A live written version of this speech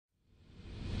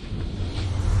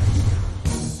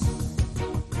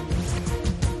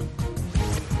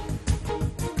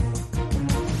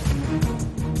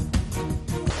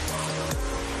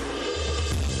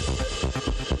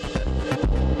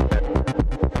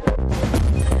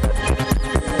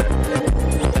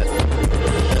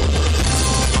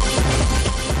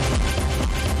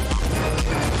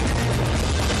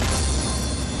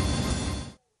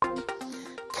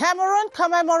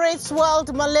commemorates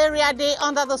World Malaria Day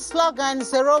under the slogan,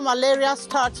 "Zero Malaria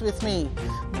Starts With Me."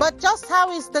 But just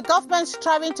how is the government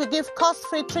striving to give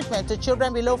cost-free treatment to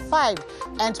children below 5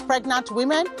 and pregnant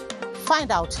women?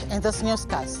 Find out in this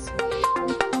newscast.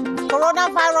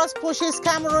 Coronavirus pushes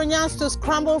Cameroonians to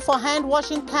scramble for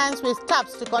hand-washing cans with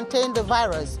taps to contain the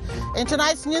virus. In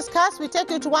tonight's newscast, we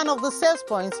take you to one of the sales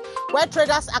points where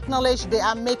traders acknowledge they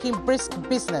are making brisk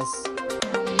business.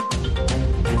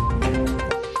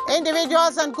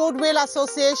 Individuals and goodwill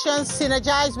associations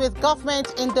synergize with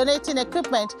government in donating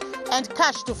equipment and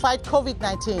cash to fight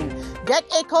COVID-19. Get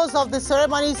echoes of the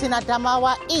ceremonies in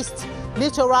Adamawa East,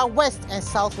 Littoral West and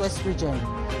Southwest region.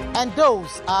 And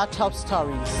those are top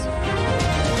stories.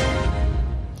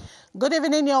 Good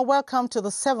evening, you're welcome to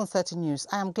the 7:30 News.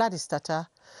 I am Gladys Tata.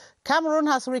 Cameroon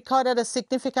has recorded a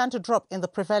significant drop in the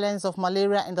prevalence of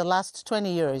malaria in the last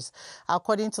 20 years.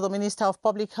 According to the Minister of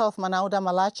Public Health, Manauda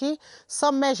Malachi,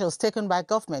 some measures taken by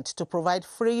government to provide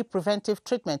free preventive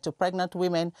treatment to pregnant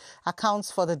women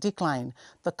accounts for the decline.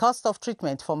 The cost of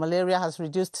treatment for malaria has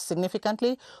reduced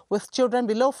significantly, with children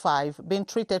below 5 being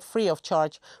treated free of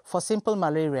charge for simple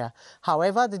malaria.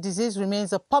 However, the disease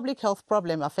remains a public health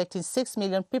problem affecting 6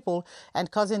 million people and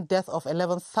causing death of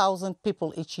 11,000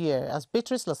 people each year, as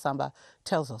Beatrice Lasamba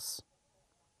tells us.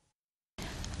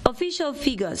 Official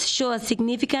figures show a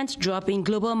significant drop in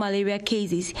global malaria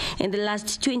cases in the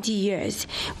last 20 years,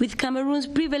 with Cameroon's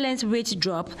prevalence rate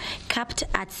drop capped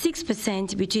at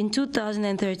 6% between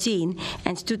 2013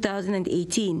 and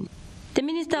 2018. The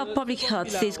Minister of Public Health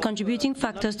says contributing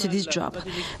factors to this drop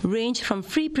range from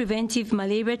free preventive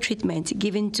malaria treatment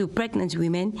given to pregnant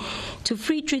women to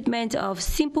free treatment of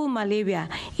simple malaria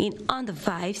in under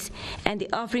 5s and the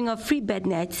offering of free bed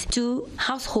nets to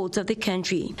households of the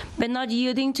country. But not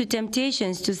yielding to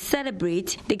temptations to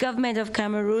celebrate, the government of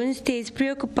Cameroon stays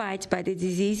preoccupied by the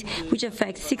disease, which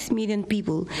affects 6 million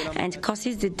people and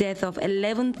causes the death of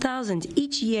 11,000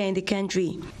 each year in the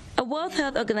country. A World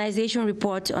Health Organization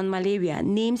report on malaria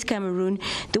names Cameroon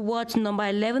the world's number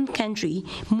 11th country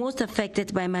most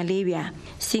affected by malaria.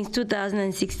 Since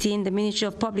 2016, the Ministry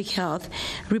of Public Health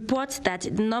reports that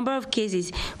the number of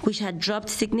cases, which had dropped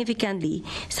significantly,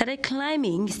 started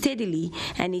climbing steadily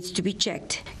and needs to be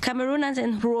checked. Cameroon has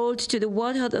enrolled to the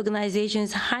World Health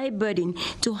Organization's High Burden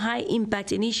to High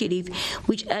Impact initiative,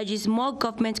 which urges more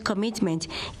government commitment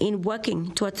in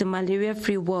working towards a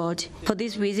malaria-free world. For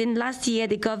this reason, last year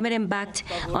the government embarked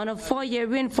on a 4-year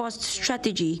reinforced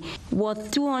strategy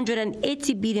worth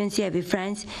 280 billion CFA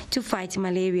francs to fight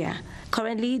malaria.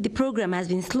 Currently, the program has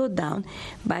been slowed down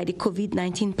by the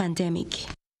COVID-19 pandemic.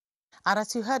 And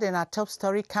as you heard in our top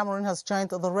story, Cameroon has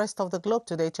joined the rest of the globe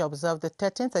today to observe the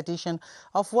 13th edition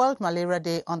of World Malaria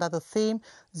Day under the theme,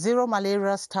 "Zero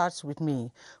Malaria Starts With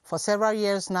Me." For several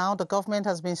years now, the government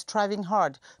has been striving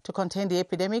hard to contain the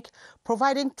epidemic,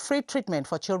 providing free treatment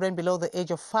for children below the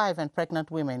age of 5 and pregnant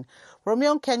women.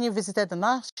 Romeo Kenyu visited the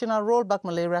National Rollback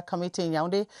Malaria Committee in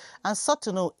Yaoundé and sought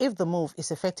to know if the move is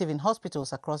effective in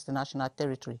hospitals across the national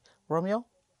territory. Romeo?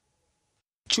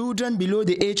 Children below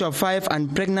the age of 5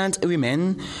 and pregnant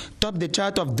women top the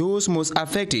chart of those most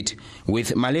affected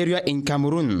with malaria in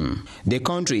Cameroon. The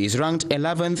country is ranked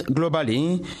 11th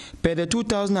globally per the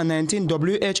 2019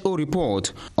 WHO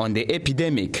report on the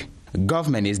epidemic.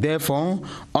 Government is therefore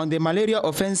on the malaria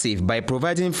offensive by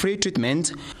providing free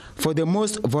treatment for the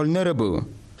most vulnerable.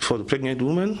 For the pregnant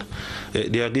women,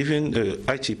 they are given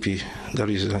ITP, that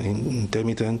is an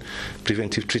intermittent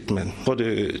preventive treatment. For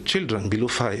the children below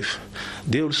 5,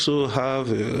 they also have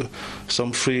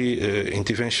some free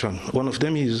intervention. One of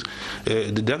them is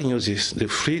the diagnosis, the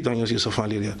free diagnosis of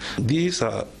malaria. These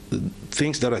are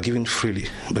things that are given freely.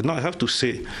 But now I have to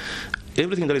say,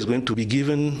 everything that is going to be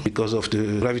given because of the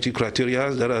gravity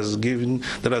criteria that has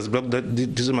blocked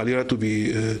this malaria to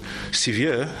be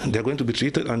severe, they are going to be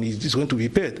treated and it is going to be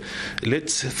paid.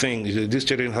 Let's think these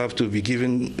children have to be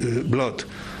given blood.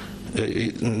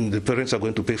 The parents are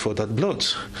going to pay for that blood.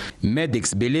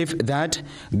 Medics believe that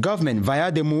government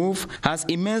via the move has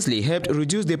immensely helped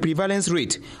reduce the prevalence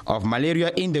rate of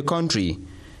malaria in the country.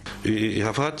 We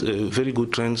have had very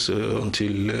good trends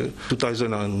until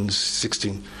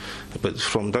 2016. But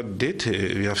from that date,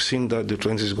 we have seen that the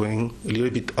trend is going a little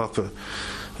bit up.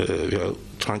 We are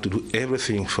trying to do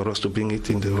everything for us to bring it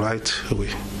in the right way.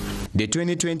 The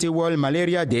 2020 World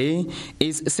Malaria Day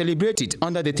is celebrated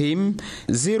under the theme,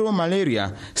 "Zero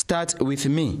Malaria Starts With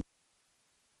Me."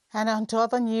 And on to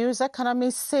other news,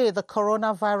 economists say the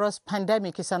coronavirus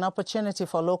pandemic is an opportunity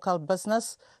for local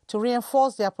business to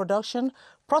reinforce their production,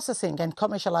 processing and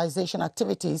commercialization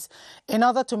activities in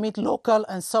order to meet local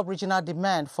and sub-regional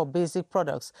demand for basic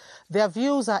products. Their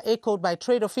views are echoed by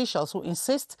trade officials who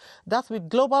insist that with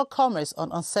global commerce on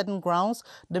uncertain grounds,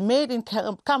 the Made in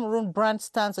Cameroon brand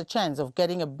stands a chance of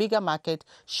getting a bigger market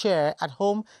share at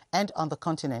home and on the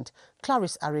continent.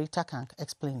 Clarice Ari-Takang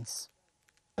explains.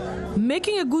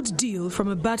 Making a good deal from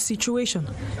a bad situation.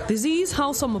 This is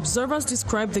how some observers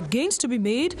describe the gains to be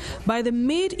made by the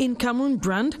Made in Cameroon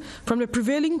brand from the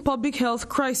prevailing public health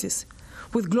crisis.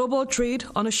 With global trade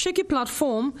on a shaky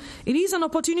platform, it is an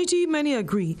opportunity, many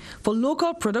agree, for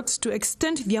local products to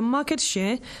extend their market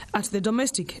share at the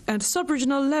domestic and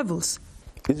sub-regional levels.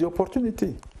 It's the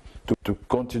opportunity to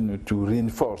continue to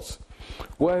reinforce.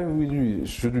 Why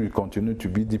should we continue to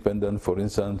be dependent, for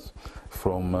instance,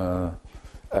 from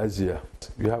Asia?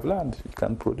 You have land, you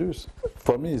can produce.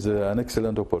 For me, it's an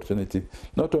excellent opportunity,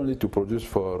 not only to produce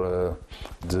for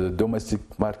the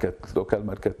domestic market, local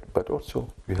market, but also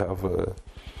we have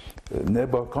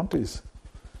neighbor countries.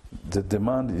 The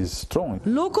demand is strong.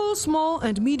 Local, small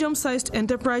and medium-sized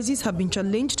enterprises have been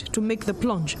challenged to make the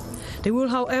plunge. They will,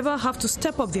 however, have to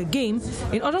step up their game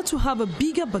in order to have a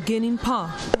bigger bargaining power.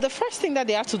 The first thing that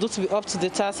they have to do to be up to the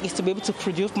task is to be able to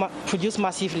produce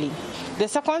massively. The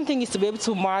second thing is to be able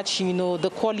to match,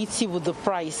 the quality with the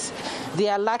price. They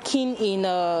are lacking in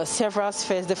several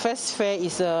spheres. The first sphere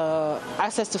is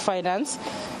access to finance.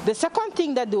 The second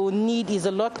thing that they will need is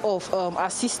a lot of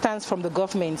assistance from the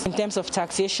government in terms of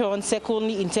taxation.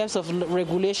 Secondly, in terms of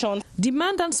regulation.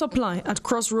 Demand and supply at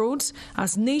crossroads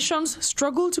as nations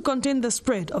struggle to contain the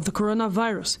spread of the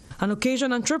coronavirus. On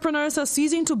occasion, entrepreneurs are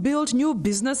seizing to build new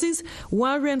businesses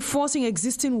while reinforcing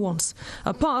existing ones,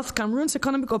 a path Cameroon's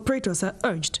economic operators are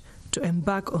urged to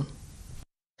embark on.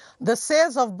 The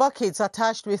sales of buckets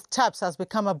attached with taps has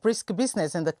become a brisk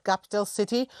business in the capital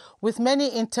city, with many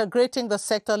integrating the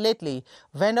sector lately.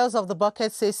 Vendors of the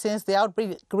buckets say since the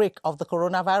outbreak of the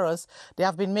coronavirus, they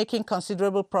have been making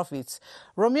considerable profits.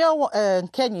 Romeo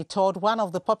Kenyi toured one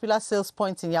of the popular sales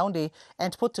points in Yaoundé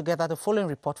and put together the following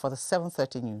report for the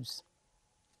 7:30 News.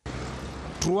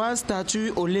 Trois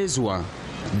Statues au Lezois,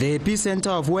 the epicenter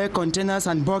of where containers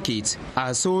and buckets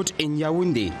are sold in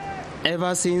Yaoundé.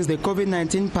 Ever since the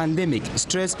COVID-19 pandemic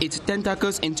stretched its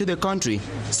tentacles into the country,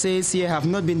 sales here have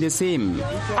not been the same.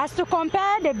 As to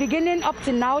compare the beginning up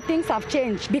to now, things have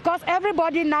changed because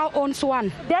everybody now owns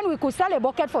one. Then we could sell a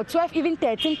bucket for 12, even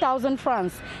 13,000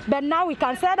 francs. But now we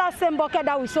can sell that same bucket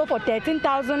that we sold for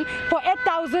 13,000, for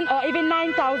 8,000 or even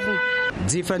 9,000.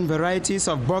 Different varieties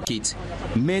of buckets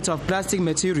made of plastic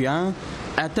material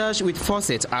attached with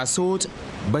faucets are sold,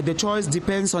 but the choice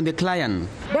depends on the client.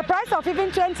 The price of even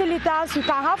 20 liters you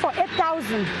can have for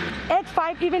 8,000,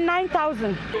 8,500, even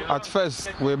 9,000. At first,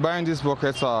 we're buying these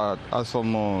buckets at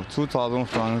some 2,000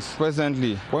 francs.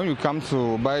 Presently, when you come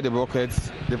to buy the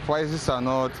buckets, the prices are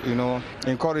not,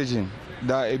 encouraging.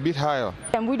 They're a bit higher.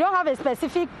 And we don't have a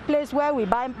specific place where we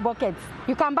buy buckets.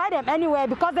 You can buy them anywhere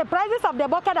because the prices of the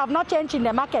bucket have not changed in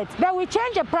the market. But we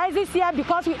change the prices here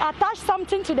because we attach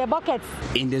something to the buckets.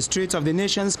 In the streets of the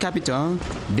nation's capital,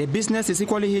 the business is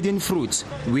equally yielding fruits,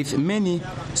 with many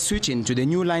switching to the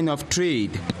new line of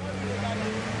trade.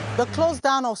 The close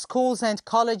down of schools and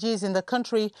colleges in the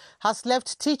country has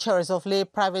left teachers of lay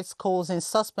private schools in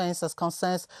suspense as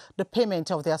concerns the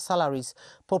payment of their salaries.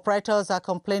 Proprietors are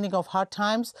complaining of hard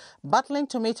times, battling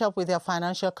to meet up with their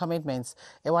financial commitments.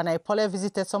 Ewana Ipole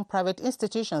visited some private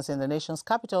institutions in the nation's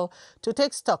capital to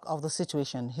take stock of the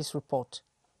situation. His report.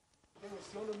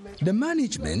 The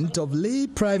management of lay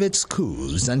private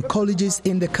schools and colleges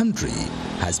in the country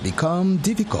has become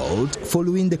difficult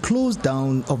following the close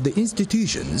down of the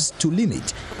institutions to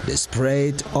limit the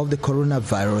spread of the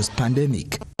coronavirus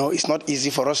pandemic. No, it's not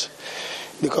easy for us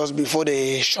because before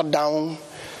the shutdown,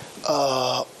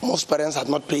 most parents had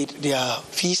not paid their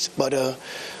fees, but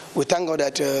we thank God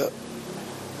that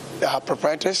our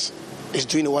proprietors is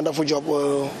doing a wonderful job.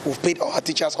 We've paid our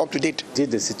teachers up to date.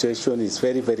 The situation is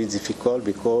very, very difficult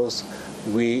because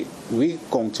we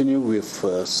continue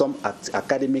with some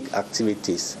academic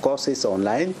activities, courses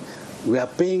online. We are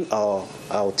paying our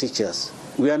teachers.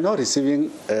 We are not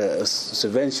receiving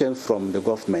subvention from the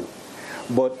government.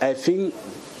 But I think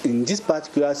in this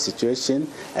particular situation,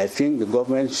 I think the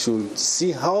government should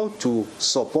see how to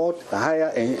support a higher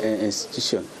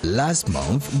institution. Last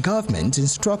month, government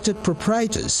instructed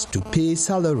proprietors to pay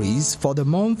salaries for the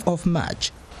month of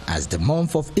March. As the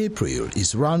month of April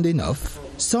is rounding off,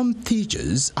 some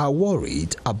teachers are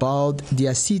worried about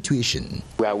their situation.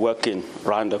 We are working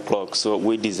round the clock, so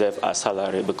we deserve our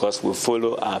salary because we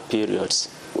follow our periods.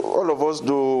 All of us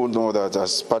do know that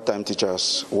as part-time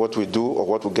teachers, what we do or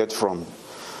what we get from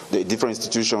the different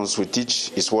institutions we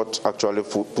teach is what actually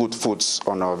put foods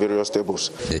on our various tables.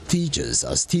 The teachers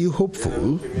are still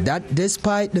hopeful that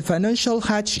despite the financial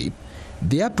hardship,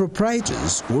 their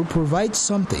proprietors will provide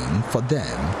something for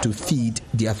them to feed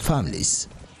their families.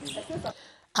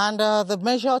 And the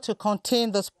measure to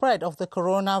contain the spread of the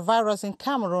coronavirus in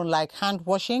Cameroon, like hand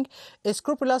washing, is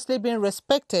scrupulously being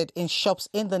respected in shops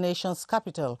in the nation's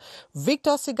capital.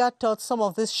 Victor Sigat toured some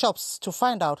of these shops to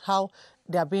find out how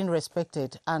they are being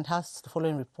respected and has the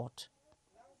following report.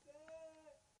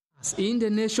 In the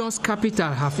nation's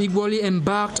capital have equally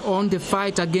embarked on the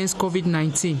fight against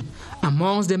COVID-19.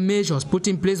 Amongst the measures put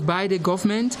in place by the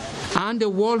government and the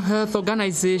World Health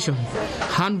Organization,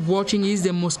 hand washing is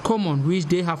the most common, which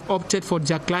they have opted for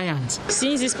their clients.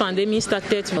 Since this pandemic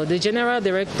started, the general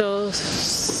director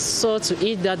saw to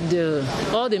it that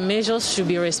all the measures should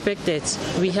be respected.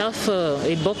 We have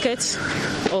a bucket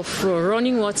of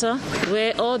running water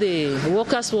where all the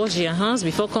workers wash their hands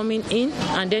before coming in,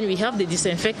 and then we have the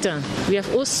disinfectant. We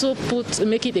have also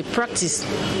make it a practice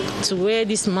to wear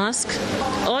this mask.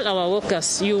 All our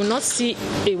workers, you will not see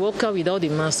a worker without a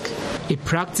mask. A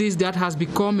practice that has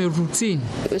become a routine.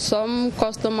 Some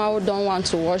customers don't want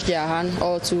to wash their hands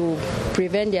or to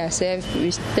prevent themselves.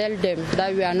 We tell them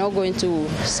that we are not going to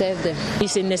serve them.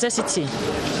 It's a necessity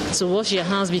to wash your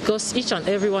hands because each and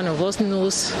every one of us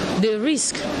knows the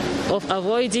risk of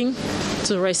avoiding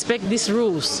to respect these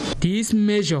rules. This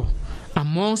measure,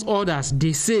 amongst others,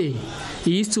 they say,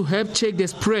 is to help check the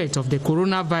spread of the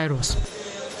coronavirus.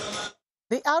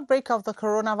 The outbreak of the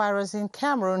coronavirus in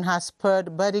Cameroon has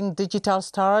spurred budding digital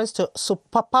stars to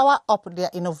power up their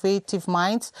innovative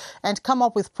minds and come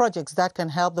up with projects that can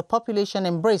help the population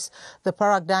embrace the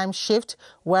paradigm shift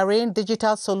wherein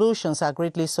digital solutions are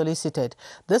greatly solicited.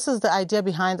 This is the idea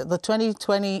behind the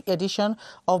 2020 edition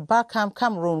of Barcamp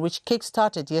Cameroon, which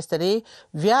kick-started yesterday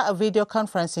via a video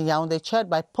conference in Yaoundé chaired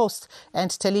by Post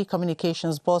and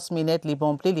Telecommunications boss Minette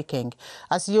Libon King.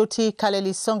 As Yoti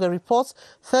Kaleli Songe reports,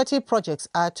 30 projects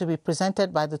are to be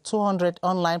presented by the 200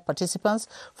 online participants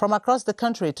from across the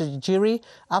country to the jury,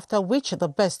 after which the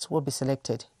best will be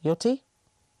selected. Yoti?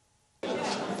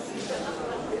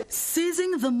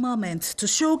 Seizing the moment to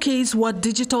showcase what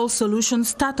digital solution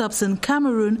startups in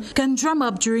Cameroon can drum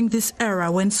up during this era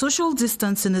when social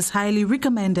distancing is highly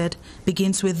recommended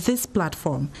begins with this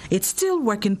platform. It's still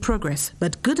work in progress,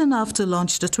 but good enough to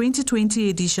launch the 2020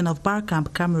 edition of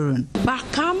Barcamp Cameroon.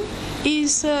 Barcamp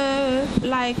is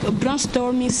like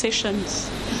brainstorming sessions.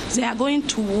 They are going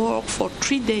to work for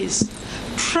 3 days,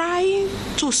 trying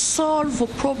to solve a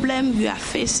problem we are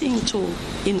facing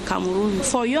in Cameroon.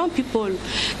 For young people,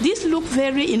 this looks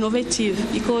very innovative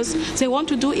because they want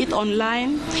to do it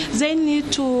online. They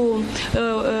need to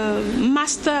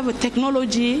master the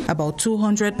technology. About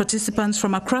 200 participants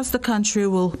from across the country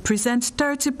will present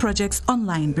 30 projects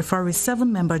online before a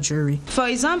 7-member jury. For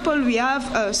example, we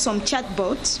have some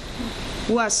chatbots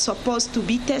who are supposed to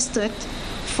be tested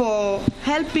for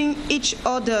helping each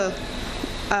other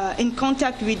in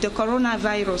contact with the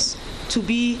coronavirus to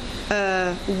be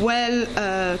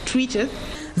well treated.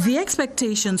 The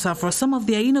expectations are for some of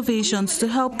their innovations to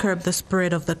help curb the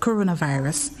spread of the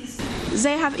coronavirus.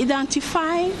 They have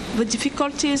identified the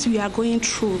difficulties we are going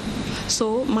through.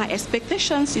 So my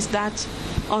expectations is that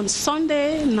on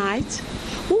Sunday night,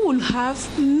 we will have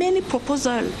many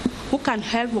proposals who can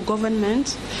help the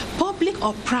government, public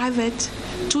or private,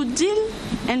 to deal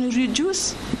and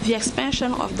reduce the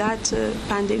expansion of that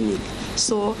pandemic.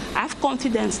 So I have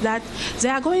confidence that they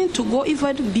are going to go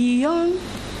even beyond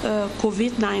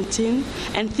COVID-19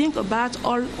 and think about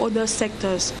all other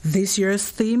sectors. This year's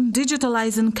theme,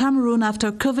 Digitalizing Cameroon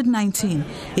After COVID-19,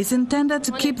 is intended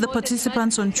to keep the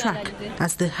participants on track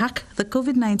as they hack the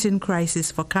COVID-19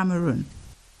 crisis for Cameroon.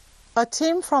 A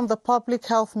team from the Public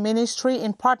Health Ministry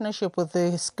in partnership with the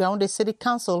Yaoundé City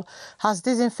Council has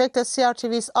disinfected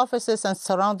CRTV's offices and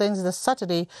surroundings this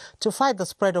Saturday to fight the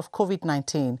spread of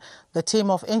COVID-19. The team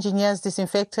of engineers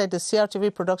disinfected the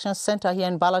CRTV Production Center here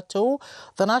in Balatou,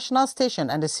 the National Station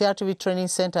and the CRTV Training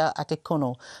Center at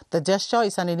Ekono. The gesture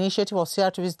is an initiative of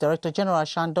CRTV's Director General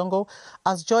Shandongo,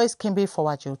 as Joyce Kimbi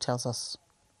Fawaju tells us.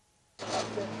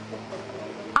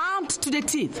 To the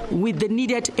teeth with the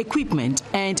needed equipment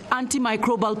and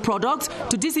antimicrobial products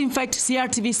to disinfect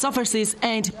CRTV surfaces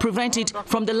and prevent it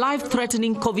from the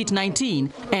life-threatening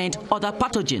COVID-19 and other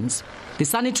pathogens. The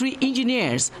sanitary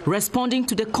engineers responding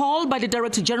to the call by the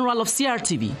Director General of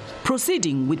CRTV,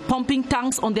 proceeding with pumping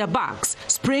tanks on their backs,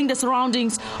 spraying the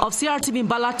surroundings of CRTV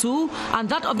Mbalatu and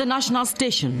that of the national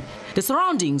station, the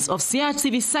surroundings of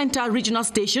CRTV Center Regional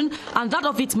Station and that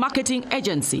of its marketing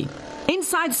agency.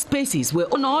 Inside spaces were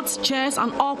honored chairs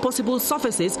and all possible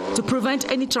surfaces to prevent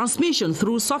any transmission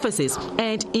through surfaces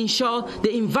and ensure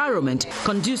the environment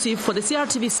conducive for the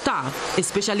CRTV staff,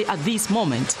 especially at this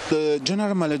moment. The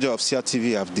general manager of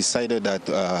CRTV have decided that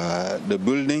the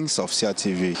buildings of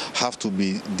CRTV have to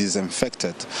be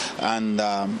disinfected, and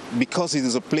because it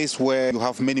is a place where you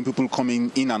have many people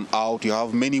coming in and out, you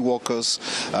have many workers,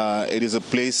 it is a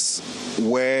place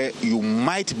where you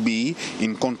might be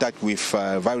in contact with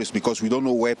virus because we don't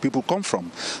know where people come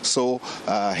from. So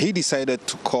he decided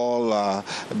to call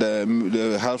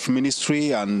the health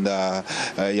ministry and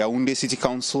Yaoundé City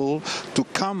Council to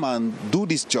come and do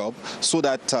this job so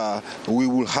that we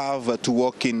will have to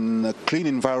work in a clean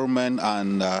environment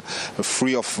and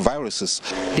free of viruses.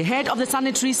 The head of the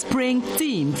sanitary spraying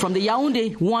team from the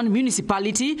Yaoundé 1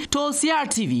 municipality told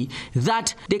CRTV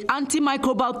that the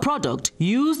antimicrobial product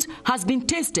used has been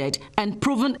tested and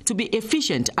proven to be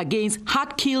efficient against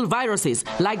hard-kill viruses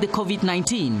like the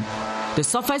COVID-19. The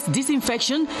surface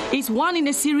disinfection is one in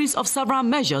a series of several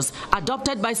measures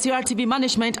adopted by CRTV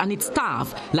management and its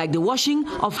staff, like the washing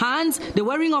of hands, the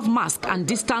wearing of masks and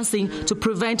distancing to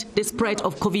prevent the spread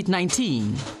of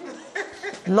COVID-19.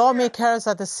 Lawmakers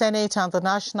at the Senate and the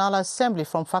National Assembly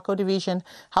from FACO Division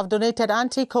have donated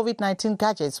anti-COVID-19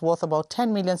 gadgets worth about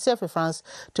 10 million CFA francs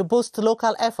to boost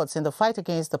local efforts in the fight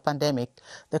against the pandemic.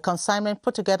 The consignment,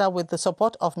 put together with the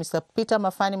support of Mr. Peter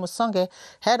Mafani Musonge,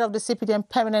 head of the CPDM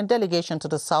permanent delegation to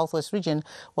the Southwest region,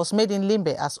 was made in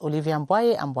Limbe, as Olivia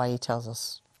Mboye tells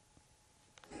us.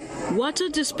 Water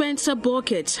dispenser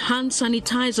buckets, hand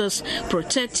sanitizers,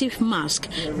 protective masks,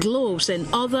 gloves and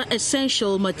other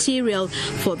essential material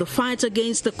for the fight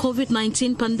against the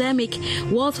COVID-19 pandemic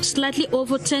worth slightly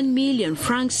over 10 million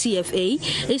francs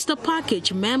CFA is the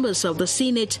package members of the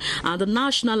Senate and the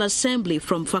National Assembly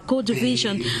from FACO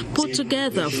Division put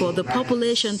together for the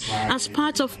population as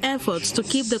part of efforts to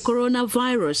keep the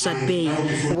coronavirus at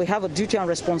bay. We have a duty and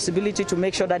responsibility to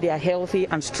make sure that they are healthy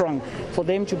and strong for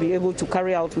them to be able to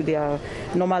carry out with their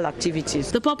normal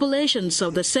activities. The populations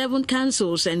of the 7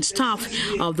 councils and staff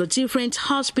of the different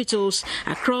hospitals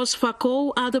across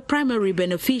FACO are the primary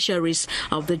beneficiaries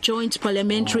of the joint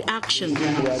parliamentary action.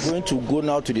 We are going to go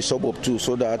now to the suburb too,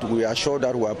 so that we are sure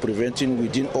that we are preventing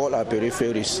within all our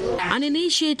peripheries. An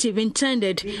initiative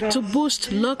intended to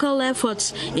boost local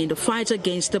efforts in the fight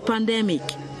against the pandemic.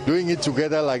 Doing it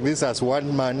together like this as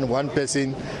one man, one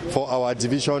person for our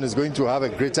division is going to have a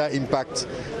greater impact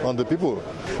on the people.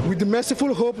 With the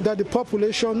merciful hope that the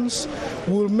populations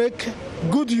will make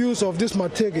good use of this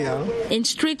material. In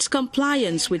strict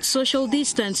compliance with social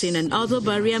distancing and other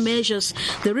barrier measures,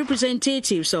 the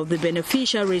representatives of the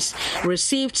beneficiaries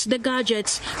received the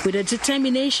gadgets with a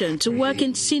determination to work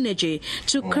in synergy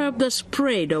to curb the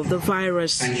spread of the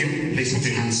virus. Thank you. Please put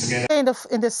your hands together.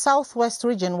 In the Southwest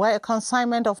region, where a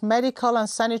consignment of medical and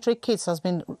sanitary kits has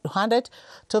been handed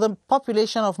to the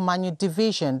population of Manu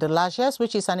Division, the largest,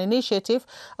 which is an initiative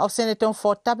of Senator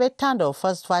Fortabe Tando,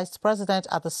 first Vice President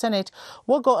at the Senate,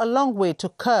 will go a long way to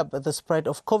curb the spread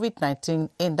of COVID-19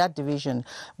 in that division.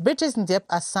 British Ndep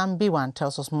Assam Biwan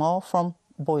tells us more from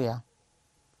Boya.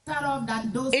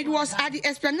 It was at the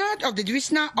esplanade of the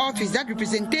divisional office that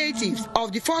representatives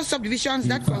of the 4 subdivisions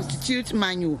that constitute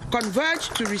Manu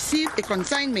converged to receive a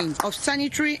consignment of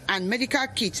sanitary and medical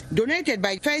kits donated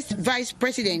by first Vice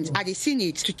President at the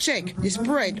Senate to check the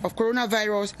spread of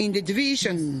coronavirus in the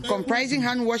division, comprising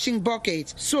hand-washing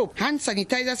buckets, soap, hand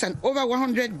sanitizers and over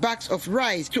 100 bags of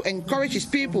rice to encourage his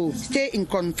people stay in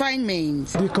confinement.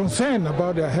 The concern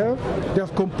about their health, they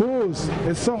have composed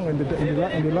a song in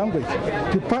the language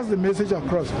to pass the message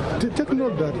across. Take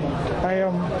note that I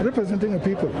am representing a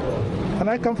people, and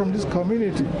I come from this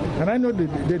community, and I know the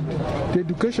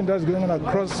education that's going on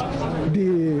across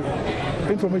the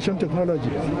information technology,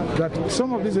 that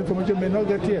some of this information may not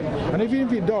get here, and even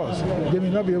if it does, they may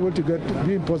not be able to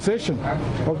be in possession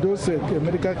of those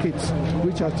medical kits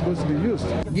which are supposed to be used.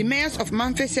 The mayors of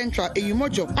Manfe Central,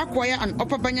 Eyumojo, Akwaya and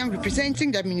Upper Banyang,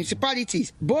 representing the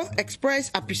municipalities, both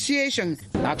expressed appreciation.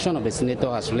 The action of the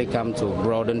senator has really come to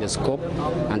broaden the scope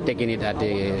and taking it at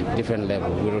a different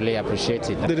level. We really appreciate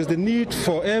it. There is the need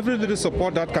for every little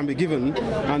support that can be given,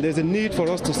 and there's a need for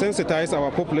us to sensitize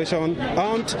our population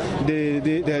and the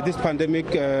this pandemic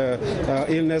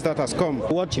illness that has come.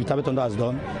 What Chief Tabetondo has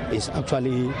done is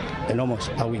actually enormous,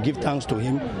 and we give thanks to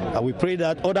him, and we pray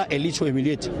that other elites will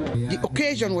emulate. The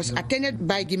occasion was attended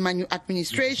by the Manu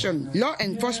administration, law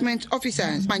enforcement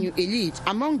officers, Manu elite,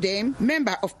 among them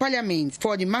Member of Parliament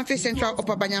for the Manfe Central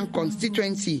Upper Banyan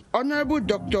constituency, Honorable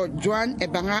Dr. Joan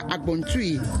Ebanga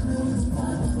Agbontui.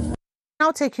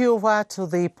 Now take you over to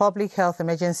the Public Health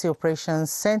Emergency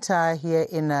Operations Center here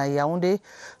in Yaoundé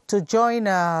to join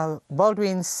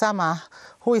Baldwin Sama,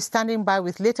 who is standing by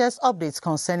with latest updates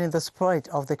concerning the spread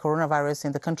of the coronavirus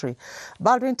in the country.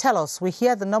 Baldwin, tell us, we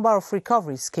hear the number of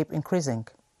recoveries keep increasing.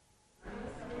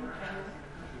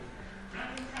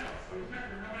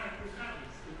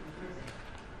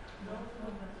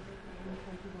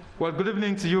 Well, good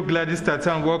evening to you, Gladys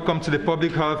Tata, and welcome to the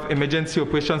Public Health Emergency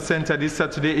Operations Center this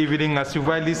Saturday evening. As you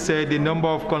rightly said, the number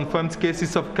of confirmed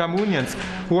cases of Cameroonians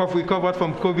who have recovered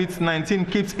from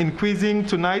COVID-19 keeps increasing.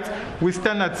 Tonight, we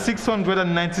stand at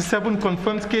 697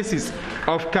 confirmed cases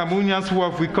of Cameroonians who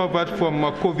have recovered from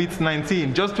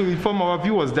COVID-19. Just to inform our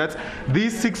viewers that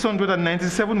these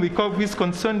 697 recoveries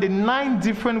concern the 9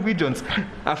 different regions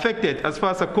affected as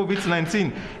far as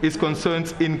COVID-19 is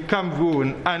concerned in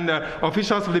Cameroon. And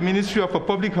officials of the Ministry of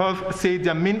Public Health say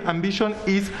their main ambition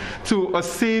is to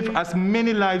save as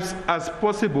many lives as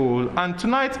possible. And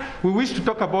tonight, we wish to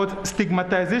talk about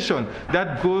stigmatization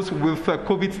that goes with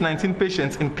COVID-19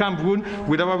 patients in Cameroon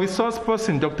with our resource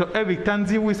person, Dr. Eric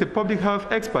Tanzi, who is a public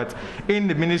health expert in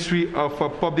the Ministry of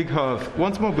Public Health.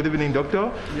 Once more, good evening,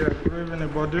 Doctor. Yeah, good evening,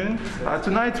 Baldwin.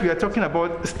 Tonight, we are talking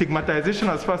about stigmatization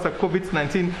as far as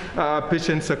COVID-19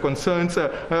 patients are concerned.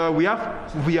 We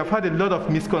have had a lot of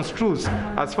misconstrues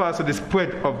as far as the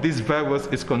spread of this virus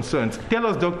is concerned. Tell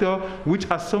us, Doctor, which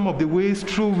are some of the ways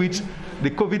through which the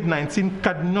COVID-19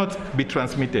 cannot be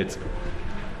transmitted?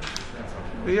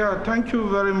 Yeah, thank you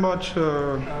very much,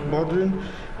 Baldwin.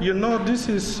 You know, this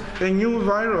is a new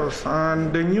virus,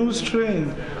 and the new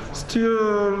strain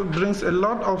still brings a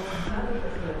lot of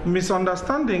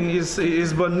misunderstanding.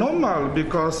 Is but normal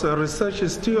because research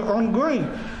is still ongoing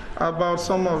about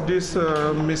some of this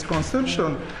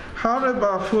misconception.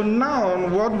 However, for now,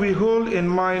 what we hold in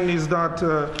mind is that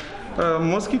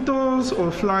mosquitoes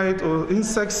or flies or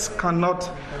insects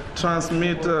cannot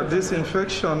transmit this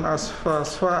infection as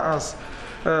far as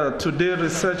today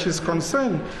research is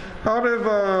concerned.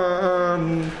 However,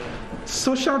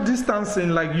 social distancing,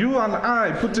 like you and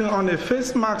I putting on a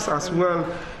face mask as well,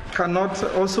 cannot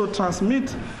also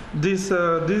transmit this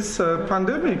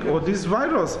pandemic or this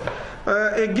virus.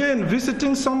 Again,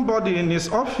 visiting somebody in his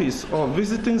office or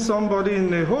visiting somebody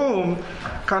in a home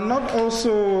cannot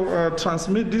also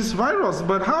transmit this virus.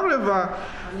 But however,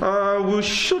 we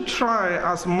should try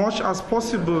as much as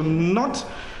possible not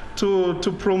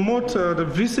to promote the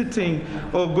visiting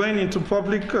or going into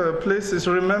public places.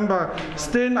 Remember,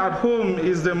 staying at home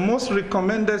is the most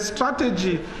recommended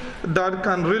strategy that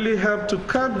can really help to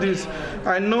curb this.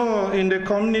 I know in the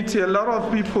community a lot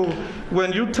of people,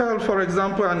 when you tell, for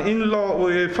example, an in-law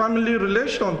or a family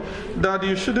relation that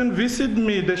you shouldn't visit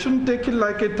me, they shouldn't take it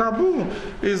like a taboo.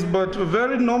 It's but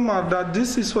very normal that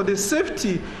this is for the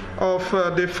safety of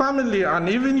the family and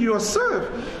even yourself.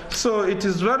 So it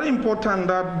is very important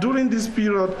that during this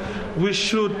period we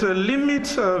should limit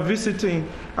visiting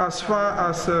as far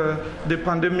as the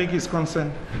pandemic is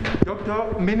concerned.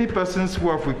 Doctor, many persons who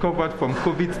have recovered from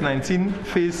COVID-19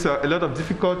 face a lot of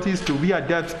difficulties to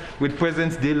readapt with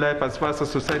present-day life as far as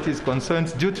society is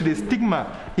concerned due to the stigma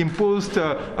imposed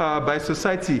by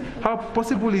society. How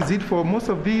possible is it for most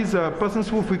of these persons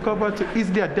who have recovered to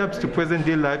easily adapt to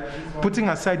present-day life, putting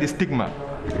aside the stigma?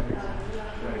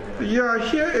 Yeah,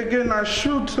 here again I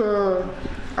should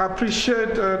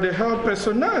appreciate the health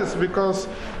personnel, because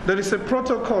there is a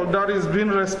protocol that is being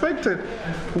respected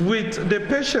with the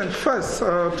patient first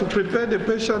to prepare the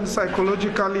patient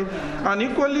psychologically, and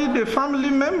equally the family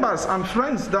members and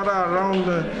friends that are around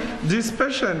this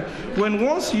patient. When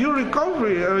once you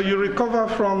recover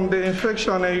from the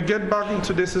infection and you get back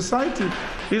into the society,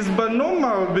 it's but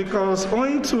normal because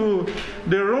owing to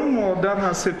the rumor that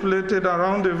has circulated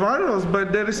around the virus,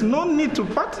 but there is no need to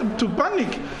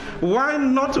panic. Why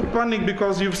not to panic?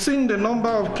 Because you've seen the number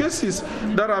of cases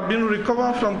that have been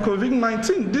recovered from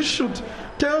COVID-19. This should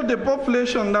tell the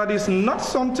population that it's not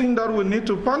something that we need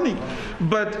to panic,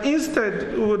 but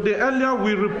instead, the earlier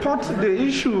we report the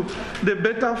issue, the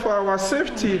better for our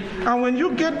safety. And when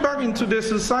you get back into the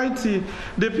society,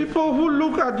 the people who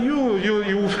look at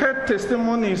you've heard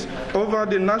testimonies over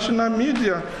the national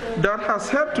media that has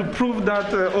helped to prove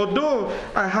that although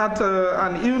I had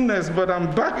an illness, but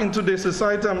I'm back into the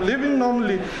society, I'm living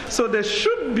normally. So there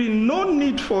should be no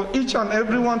need for each and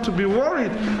everyone to be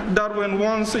worried that when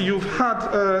once you've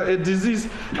had a disease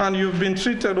and you've been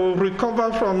treated or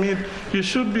recovered from it, you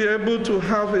should be able to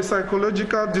have a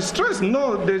psychological distress.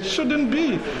 No, there shouldn't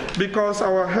be, because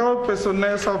our health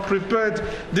personnel have prepared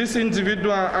this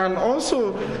individual and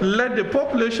also led the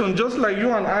population, just like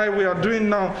you and I we are doing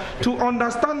now, to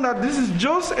understand that this is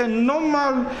just a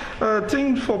normal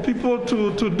thing for people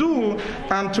to do,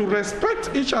 and to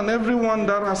respect each and everyone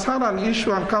that has had an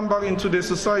issue and come back into the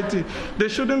society. There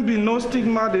shouldn't be no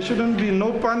stigma, there shouldn't be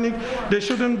no panic, there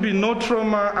shouldn't be no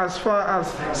trauma as far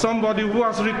as somebody who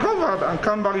has recovered and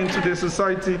come back into the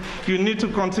society. You need to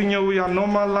continue with your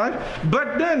normal life,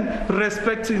 but then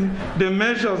respecting the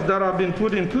measures that have been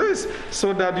put in place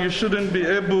so that you shouldn't be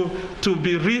able to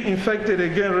be reinfected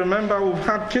again. Remember, we've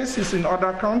had cases in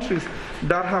other countries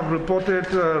that have reported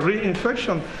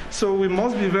reinfection. So we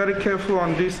must be very careful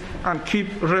on this and keep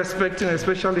respecting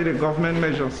especially the government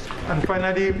measures. And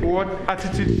finally, what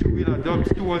attitude should we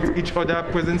adopt towards each other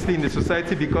presently in the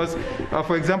society? Because,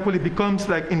 for example, it becomes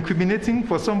like incriminating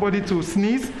for somebody to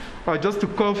sneeze or just to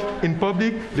cough in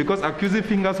public, because accusing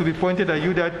fingers will be pointed at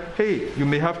you that, hey, you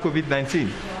may have COVID-19.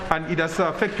 And it has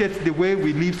affected the way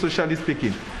we live, socially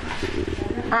speaking.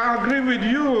 I agree with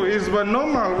you. It's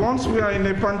normal once we are in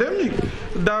a pandemic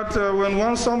that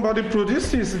when somebody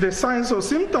produces the signs or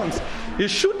symptoms, it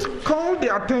should call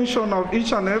the attention of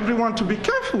each and everyone to be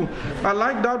careful. I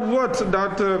like that word,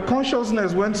 that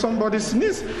consciousness when somebody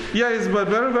sneezes. Yeah, it's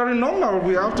very, very normal.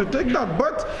 We have to take that.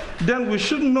 But then we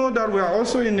should know that we are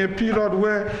also in a period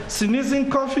where sneezing,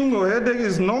 coughing, or headache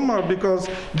is normal, because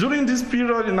during this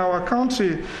period in our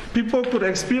country, people could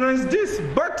experience this.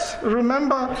 But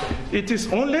remember, it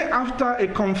is only after a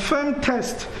confirmed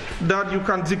test that you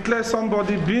can declare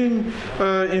somebody being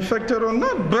infected or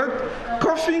not. But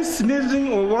coughing,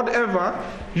 sneezing, or whatever,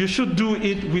 you should do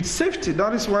it with safety.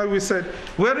 That is why we said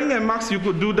wearing a mask, you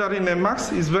could do that in a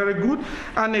mask, is very good.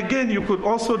 And again, you could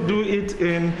also do it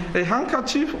in a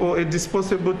handkerchief or a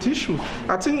disposable tissue.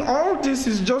 I think all this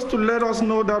is just to let us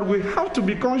know that we have to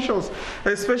be conscious,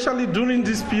 especially during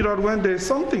this period when there is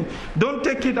something. Don't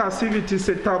take it as if it is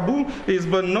a taboo. It's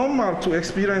but normal to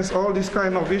experience all this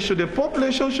kind of issue. The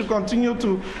population should continue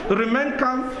to remain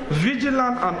calm,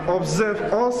 vigilant, and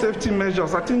observe all safety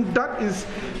measures. I think that is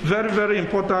very, very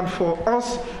important for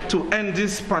us to end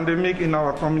this pandemic in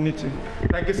our community.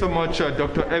 Thank you so much,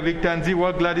 Dr. Eric Tanzi.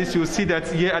 Well, Gladys, you'll see that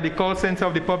here at the call center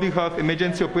of the Public Health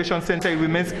Emergency Operations Center, it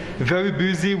remains very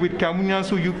busy with Cameroonians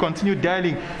who you continue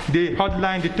dialing the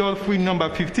hotline, the toll-free number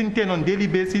 1510 on daily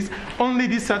basis. Only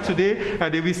this Saturday,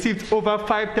 they received over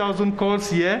 5,000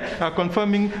 calls here,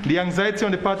 confirming the anxiety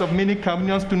on the part of many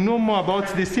Cameroonians to know more about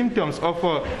the symptoms of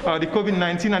the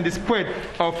COVID-19 and the spread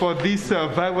of this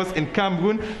virus in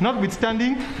Cameroon.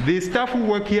 Notwithstanding, the staff who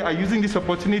work here are using this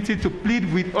opportunity to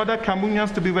plead with other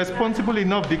Cameroonians to be responsible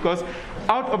enough, because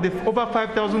out of the over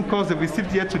 5,000 calls they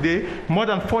received here today, more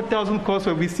than 4,000 calls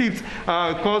were received,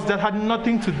 calls that had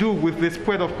nothing to do with the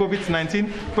spread of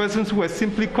COVID-19, persons who were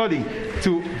simply calling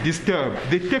to disturb.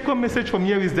 The take-home message from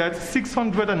here is that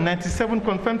 697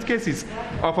 confirmed cases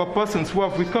of persons who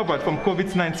have recovered from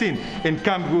COVID-19 in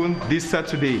Cameroon this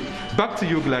Saturday. Back to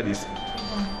you, Gladys.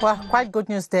 Well, quite good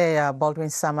news there, Baldwin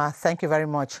Sama. Thank you very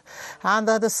much. And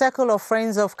the Circle of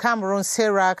Friends of Cameroon,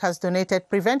 CRTV, has donated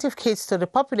preventive kits to the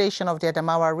population of the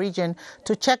Adamawa region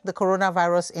to check the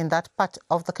coronavirus in that part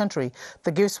of the country.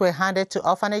 The gifts were handed to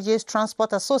orphanages,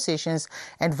 transport associations,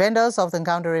 and vendors of the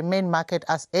Ngaoundéré main market,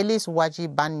 as Elise Waji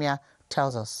Banmia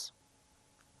tells us.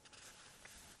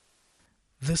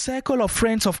 The Circle of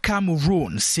Friends of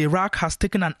Cameroon, CRTV, has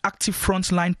taken an active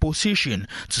frontline position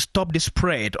to stop the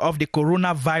spread of the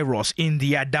coronavirus in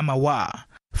the Adamawa.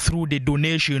 Through the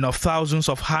donation of thousands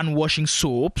of hand-washing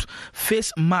soaps,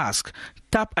 face masks,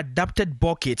 tap-adapted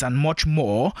buckets and much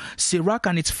more, CRTV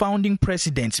and its founding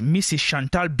president, Mrs.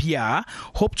 Chantal Biya,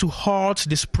 hope to halt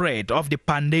the spread of the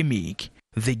pandemic.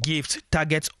 The gift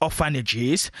targets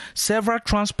orphanages, several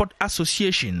transport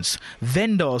associations,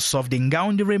 vendors of the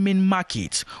Ngaoundéré main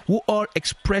market, who all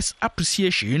express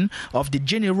appreciation of the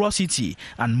generosity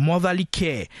and motherly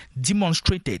care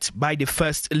demonstrated by the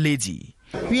First Lady.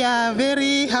 We are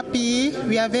very happy,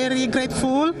 we are very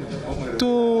grateful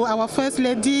to our First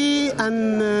Lady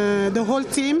and the whole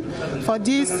team for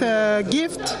this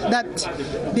gift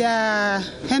that they are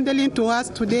handling to us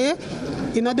today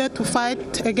in order to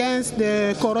fight against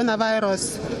the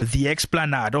coronavirus. The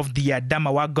explanade of the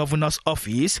Adamawa Governor's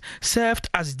Office served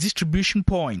as distribution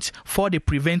point for the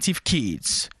preventive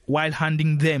kits, while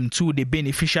handing them to the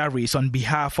beneficiaries on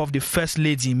behalf of the First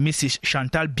Lady, Mrs.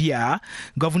 Chantal Biya.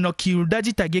 Governor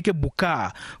Kildaji Tageke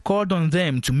Buka called on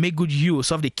them to make good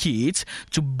use of the kits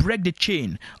to break the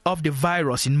chain of the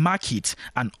virus in markets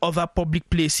and other public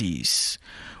places.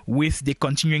 With the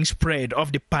continuing spread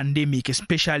of the pandemic,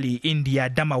 especially in the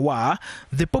Adamawa,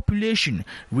 the population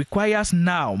requires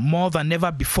now more than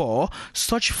ever before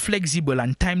such flexible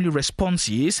and timely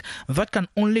responses that can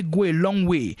only go a long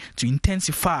way to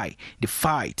intensify the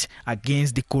fight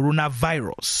against the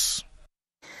coronavirus.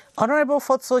 Honorable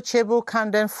Fotso Chebu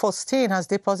Camden Faustin has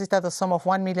deposited the sum of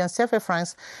 1 million CFA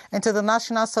francs into the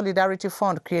National Solidarity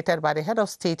Fund created by the head of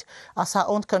state as her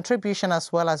own contribution,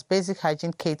 as well as basic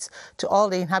hygiene kits to all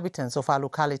the inhabitants of our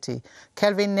locality.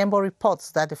 Kelvin Nembo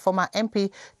reports that the former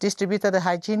MP distributed the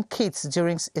hygiene kits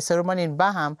during a ceremony in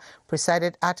Baham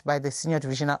presided at by the Senior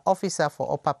Divisional Officer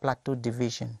for Upper Plateau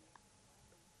Division.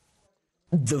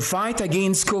 The fight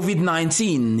against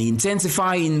COVID-19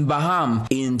 intensifying in Baham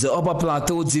in the Upper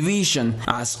Plateau Division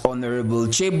as Honorable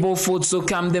Chebo Fotso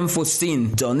Camden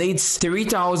Faustin donates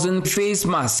 3,000 face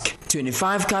masks,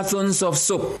 25 cartons of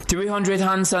soap, 300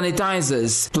 hand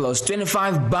sanitizers, plus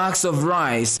 25 bags of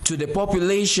rice to the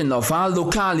population of our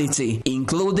locality,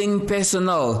 including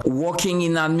personnel working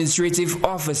in administrative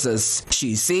offices.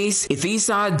 She says it is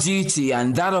our duty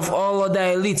and that of all other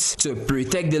elites to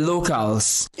protect the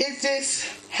locals. It is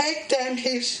high time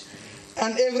each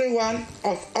and every one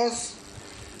of us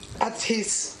at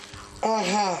his or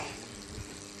her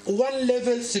one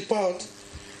level support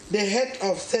the head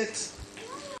of state.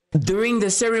 During the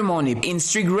ceremony, in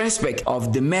strict respect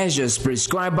of the measures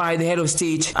prescribed by the head of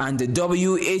state and the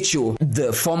WHO,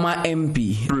 the former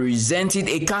MP presented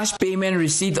a cash payment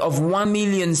receipt of 1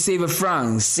 million CFA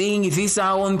francs, saying it is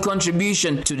our own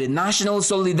contribution to the National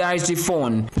Solidarity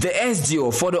Fund. The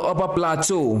SDO for the Upper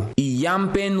Plateau,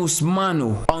 Iyampen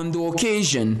Usmanu, on the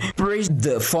occasion praised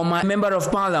the former Member of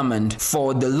Parliament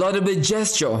for the laudable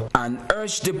gesture and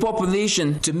urged the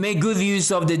population to make good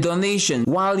use of the donation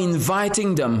while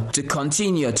inviting them to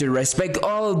continue to respect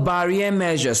all barrier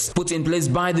measures put in place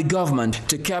by the government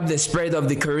to curb the spread of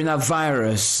the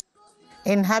coronavirus.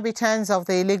 Inhabitants of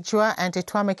the Iligua and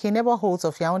Ituameki neighborhoods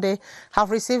of Yaoundé have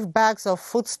received bags of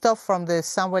foodstuff from the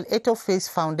Samuel Eto'o Face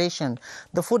Foundation.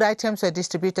 The food items were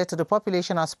distributed to the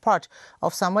population as part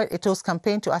of Samuel Eto'o's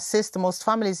campaign to assist the most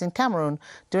families in Cameroon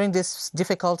during these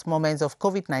difficult moments of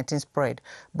COVID-19 spread.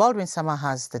 Baldwin Sama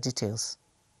has the details.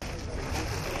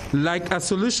 Like a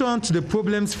solution to the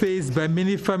problems faced by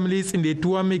many families in the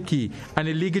Tuameki and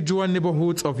Iligua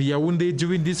neighborhoods of Yaoundé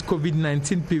during this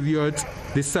COVID-19 period,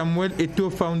 the Samuel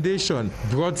Eto'o Foundation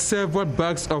brought several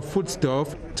bags of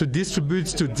foodstuff to distribute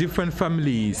to different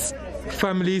families.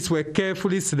 Families were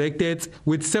carefully selected,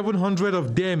 with 700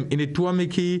 of them in the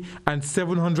Tuameki and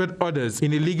 700 others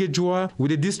in Iligua,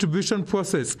 with a distribution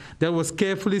process that was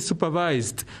carefully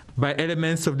supervised by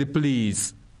elements of the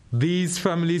police. These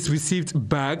families received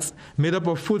bags made up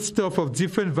of foodstuff of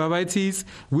different varieties,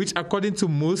 which, according to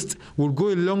most, will go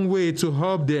a long way to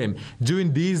help them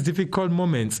during these difficult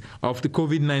moments of the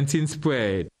COVID-19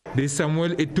 spread. The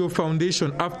Samuel Eto'o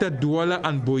Foundation, after Douala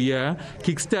and Boya,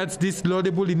 kickstarts this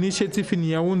laudable initiative in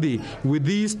Yaoundé with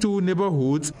these two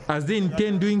neighborhoods, as they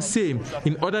intend doing same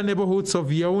in other neighborhoods of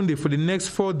Yaoundé for the next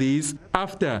 4 days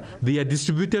after they have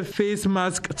distributed face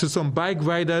masks to some bike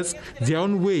riders, their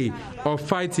own way of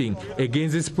fighting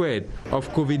against the spread of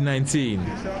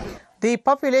COVID-19. The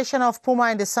population of Puma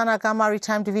in the Sanaga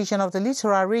Maritime Division of the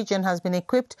Littoral region has been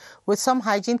equipped with some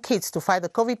hygiene kits to fight the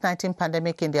COVID-19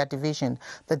 pandemic in their division.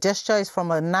 The gesture is from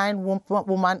a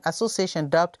 9-woman association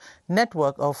dubbed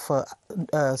Network of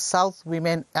South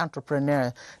Women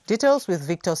Entrepreneurs. Details with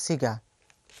Victor Siga.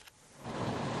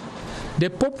 The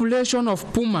population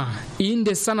of Puma in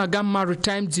the Sanaga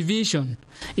Maritime Division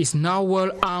is now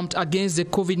well armed against the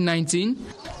COVID-19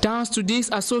 thanks to this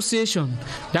association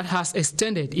that has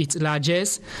extended its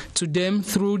largesse to them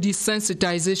through this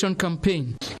sensitization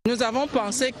campaign.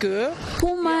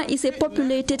 Puma is a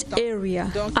populated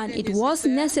area, and it was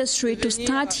necessary to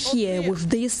start here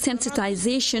with this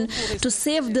sensitization to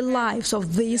save the lives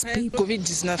of these people.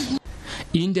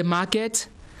 In the market,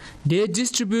 they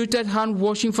distributed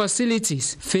hand-washing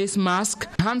facilities, face masks,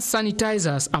 hand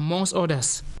sanitizers, amongst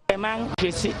others.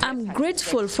 I'm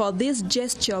grateful for this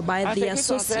gesture by the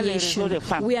association.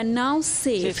 We are now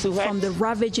safe from the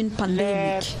ravaging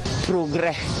pandemic.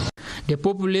 The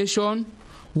population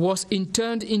was in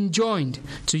turn enjoined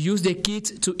to use the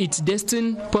kit to its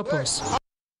destined purpose.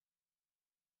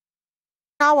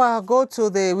 We now go to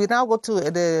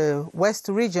the West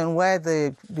region, where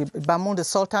the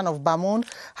Sultan of Bamoun,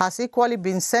 has equally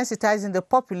been sensitizing the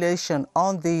population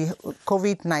on the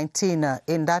COVID-19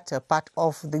 in that part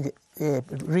of the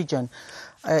region.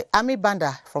 Ami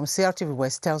Banda from CRTV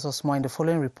West tells us more in the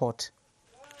following report.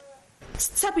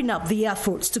 Stepping up the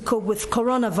efforts to cope with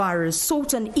coronavirus,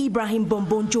 Sultan Ibrahim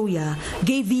Bombonjoya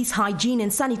gave these hygiene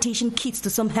and sanitation kits to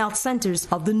some health centers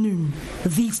of the Noon.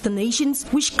 These donations,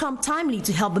 which come timely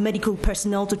to help the medical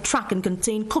personnel to track and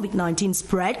contain COVID-19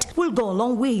 spread, will go a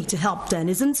long way to help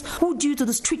denizens who, due to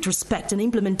the strict respect and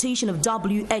implementation of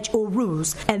WHO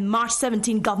rules and March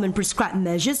 17 government prescribed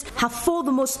measures, have for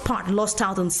the most part lost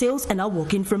out on sales and are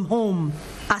working from home.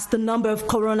 As the number of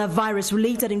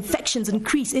coronavirus-related infections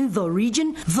increase in the region,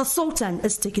 the Sultan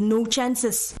is taking no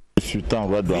chances.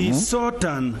 The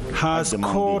Sultan has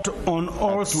called on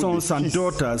all sons and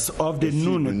daughters of the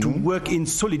Noon to work in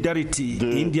solidarity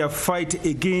in their fight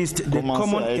against the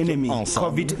common enemy,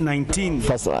 COVID-19.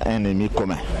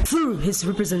 Through his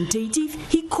representative,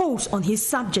 he calls on his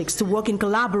subjects to work in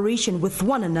collaboration with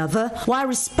one another while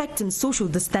respecting social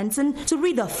distancing to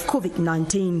rid off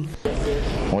COVID-19.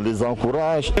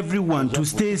 Everyone to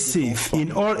stay safe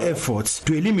in all efforts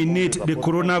to eliminate the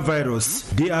coronavirus.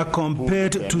 They are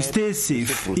compelled to stay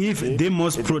safe if they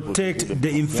must protect the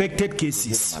infected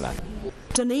cases.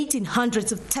 Donating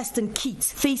hundreds of testing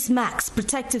kits, face masks,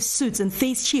 protective suits and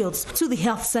face shields to the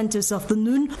health centers of the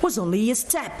Noon was only a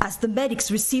step, as the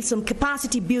medics received some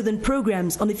capacity building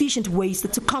programs on efficient ways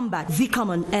to combat the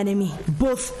common enemy.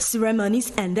 Both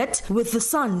ceremonies ended with the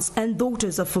sons and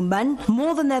daughters of Fumban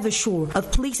more than ever sure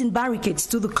of placing barricades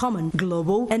to the common,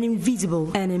 global and invisible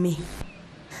enemy.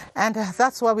 And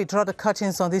that's why we draw the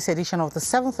curtains on this edition of the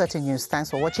 7:30 News. Thanks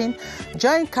for watching.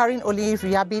 Join Karin Olive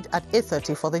Riabid at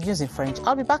 8:30 for the news in French.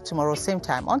 I'll be back tomorrow, same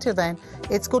time. Until then,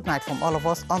 it's good night from all of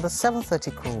us on the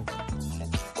 7:30 crew.